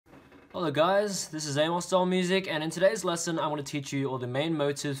Hello guys, this is Amosdoll Music, and in today's lesson I want to teach you all the main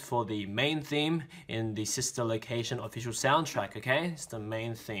motives for the main theme in the Sister Location official soundtrack, okay? It's the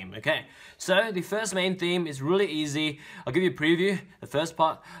main theme, okay? So the first main theme is really easy. I'll give you a preview. The first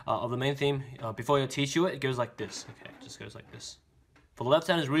part of the main theme, before I teach you it goes like this, okay? It just goes like this. For the left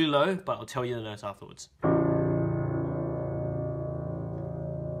hand is really low, but I'll tell you the notes afterwards.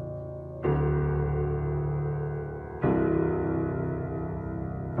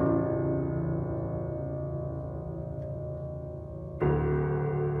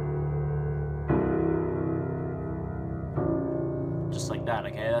 Like that,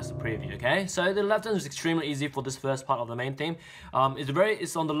 okay? That's the preview, okay? So the left hand is extremely easy for this first part of the main theme.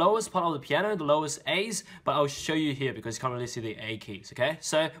 It's on the lowest part of the piano, the lowest A's, but I'll show you here because you can't really see the A keys, okay?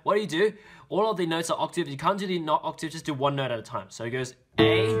 So what do? All of the notes are octave. You can't do the not octave, just do one note at a time. So it goes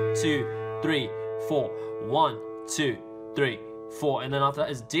A, 2, 3, 4, 1, 2, 3, 4, and then after that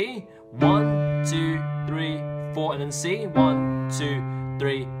is D, 1, 2, 3, 4, and then C, 1, 2,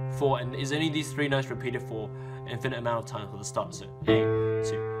 3, 4, and is only these three notes repeated for infinite amount of time for the start. So A,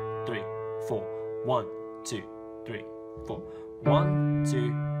 2, 3, 4, 1, 2, 3, 4, 1,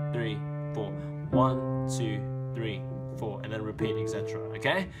 2, 3, 4, 1, 2, 3, 4, and then repeat, etc.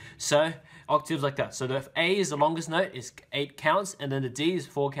 Okay? So octaves like that. So the A is the longest note, is 8 counts, and then the D is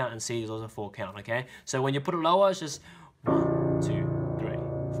 4 count, and C is also 4 count. Okay? So when you put it lower, it's just 1, 2, 3,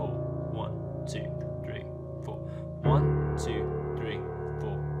 4, 1, 2, 3, 4, 1, 2, 3,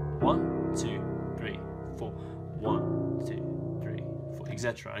 4, 1, 2, 3, 4, 1, 2, 3, 4,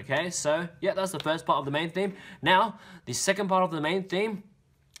 etc. Okay, so yeah, that's the first part of the main theme. Now, the second part of the main theme,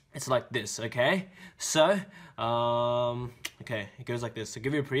 it's like this, okay? So, okay, it goes like this. To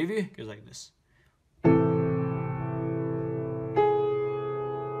give you a preview, it goes like this.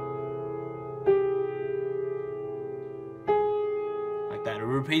 Like that. It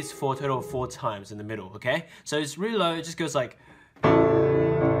repeats for a total of 4 times in the middle, okay? So it's really low, it just goes like...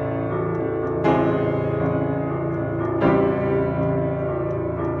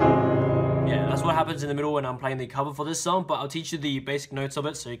 That's what happens in the middle when I'm playing the cover for this song, but I'll teach you the basic notes of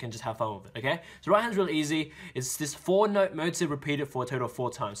it so you can just have fun with it, okay? So right hand's really easy. It's this 4-note motive repeated for a total of 4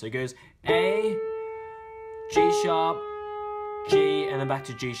 times. So it goes A, G sharp, G, and then back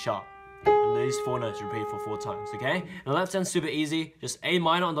to G sharp. And these 4 notes repeat for 4 times, okay? And the left hand's super easy. Just A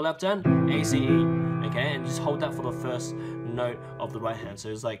minor on the left hand, A, C, E, okay? And just hold that for the first note of the right hand. So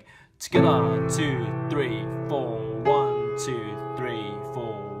it's like together, 2, 3, 4, 1, 2, 3,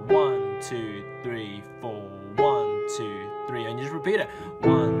 4, 1, 2, 3, 4, 1, 2, 3, and you just repeat it.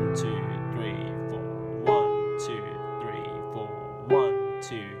 1, 2, 3, 4, 1, 2, 3, 4, 1,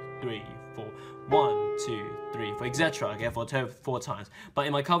 2, 3, 4, 1, 2, 3, 4, etc. Okay, for 4 times. But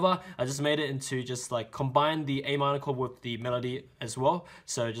in my cover, I just made it into just like combine the A minor chord with the melody as well.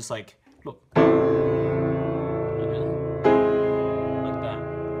 So just like look.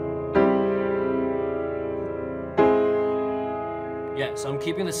 Yeah, so I'm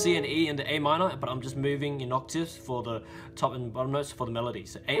keeping the C and E and the A minor, but I'm just moving in octaves for the top and bottom notes for the melody.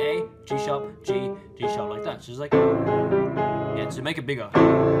 So A, G sharp, G, G sharp, like that. So just like, yeah, to make it bigger.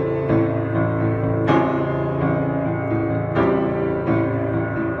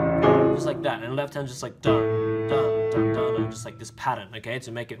 Just like that, and left hand just like dun, dun, dun, dun, and just like this pattern, okay,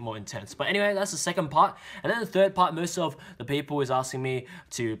 to make it more intense. But anyway, that's the second part. And then the third part, most of the people is asking me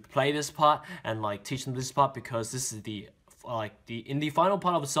to play this part and like teach them this part because this is in the final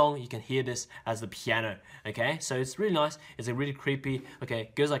part of the song, you can hear this as the piano, okay? So it's really nice. It's a really creepy, okay,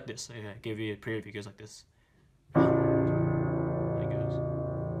 it goes like this. Okay, I'll give you a preview, it goes like this. There it goes.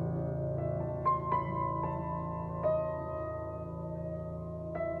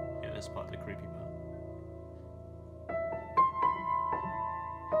 Yeah, this part, the creepy part.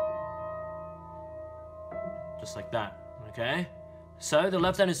 Just like that, okay? So the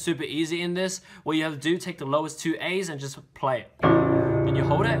left hand is super easy in this. What you have to do, take the lowest 2 A's and just play it. Then you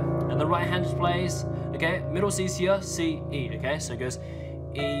hold it, and the right hand just plays, okay? Middle C's here, C, E, okay? So it goes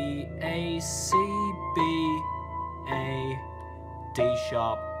E, A, C, B, A, D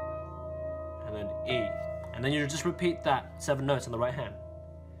sharp, and then E. And then you just repeat that 7 notes on the right hand.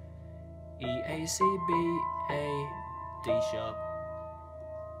 E, A, C, B, A, D sharp,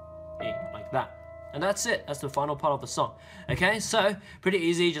 E, like that. And that's it. That's the final part of the song. Okay, so pretty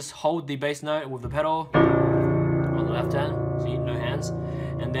easy. Just hold the bass note with the pedal on the left hand. See, no hands.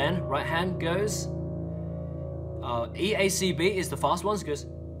 And then right hand goes E, A, C, B is the fast ones. It goes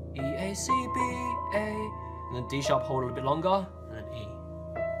E, A, C, B, A. And then D sharp, hold it a bit longer. And then E,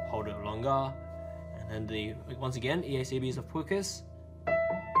 hold it longer. And then once again, E, A, C, B is the quickest.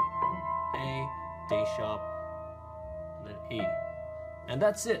 A, D sharp, and then E. And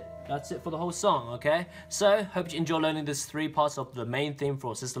that's it. That's it for the whole song, okay? So, hope you enjoy learning these 3 parts of the main theme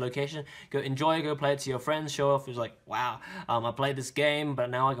for Sister Location. Go enjoy, go play it to your friends, show off. It's like, wow, I played this game, but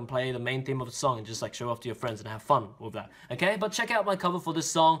now I can play the main theme of the song and just like show off to your friends and have fun with that, okay? But check out my cover for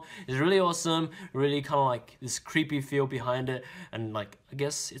this song. It's really awesome, really kind of like this creepy feel behind it, and like, I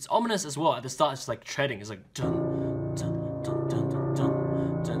guess it's ominous as well. At the start, it's like treading. It's like dun, dun, dun, dun, dun,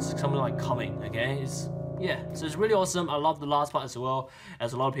 dun, dun. It's something like coming, okay? Yeah, so it's really awesome. I love the last part as well,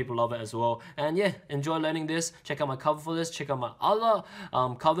 as a lot of people love it as well. And yeah, enjoy learning this. Check out my cover for this. Check out my other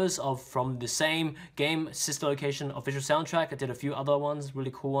covers from the same game, Sister Location official soundtrack. I did a few other ones,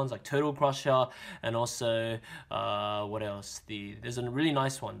 really cool ones like Turtle Crusher, and also what else? There's a really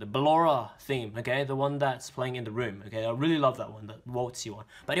nice one, the Ballora theme. Okay, the one that's playing in the room. Okay, I really love that one, the waltzy one.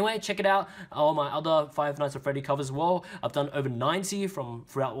 But anyway, check it out. All my other Five Nights at Freddy covers as well. I've done over 90 from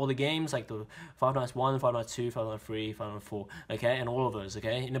throughout all the games, like the Five Nights 1, Five Nights 2, Five Nights 3, Five Nights 4, okay, and all of those,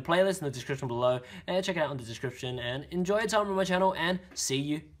 okay, in the playlist in the description below, and check it out in the description, and enjoy your time on my channel, and see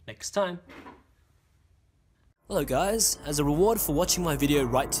you next time. Hello guys, as a reward for watching my video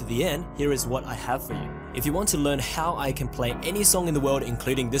right to the end, here is what I have for you. If you want to learn how I can play any song in the world,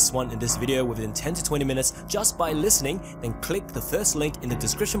 including this one in this video within 10 to 20 minutes just by listening, then click the first link in the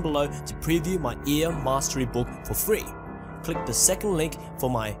description below to preview my ear mastery book for free. Click the second link for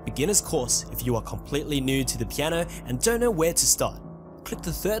my beginner's course if you are completely new to the piano and don't know where to start. Click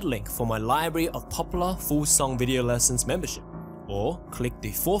the third link for my library of popular full song video lessons membership. Or click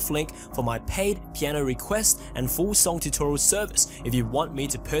the fourth link for my paid piano request and full song tutorial service if you want me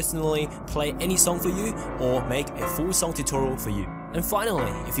to personally play any song for you or make a full song tutorial for you. And finally,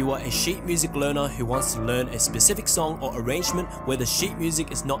 if you are a sheet music learner who wants to learn a specific song or arrangement where the sheet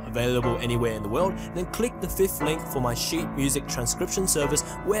music is not available anywhere in the world, then click the fifth link for my sheet music transcription service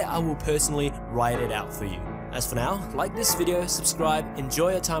where I will personally write it out for you. As for now, like this video, subscribe,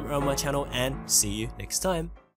 enjoy your time around my channel, and see you next time.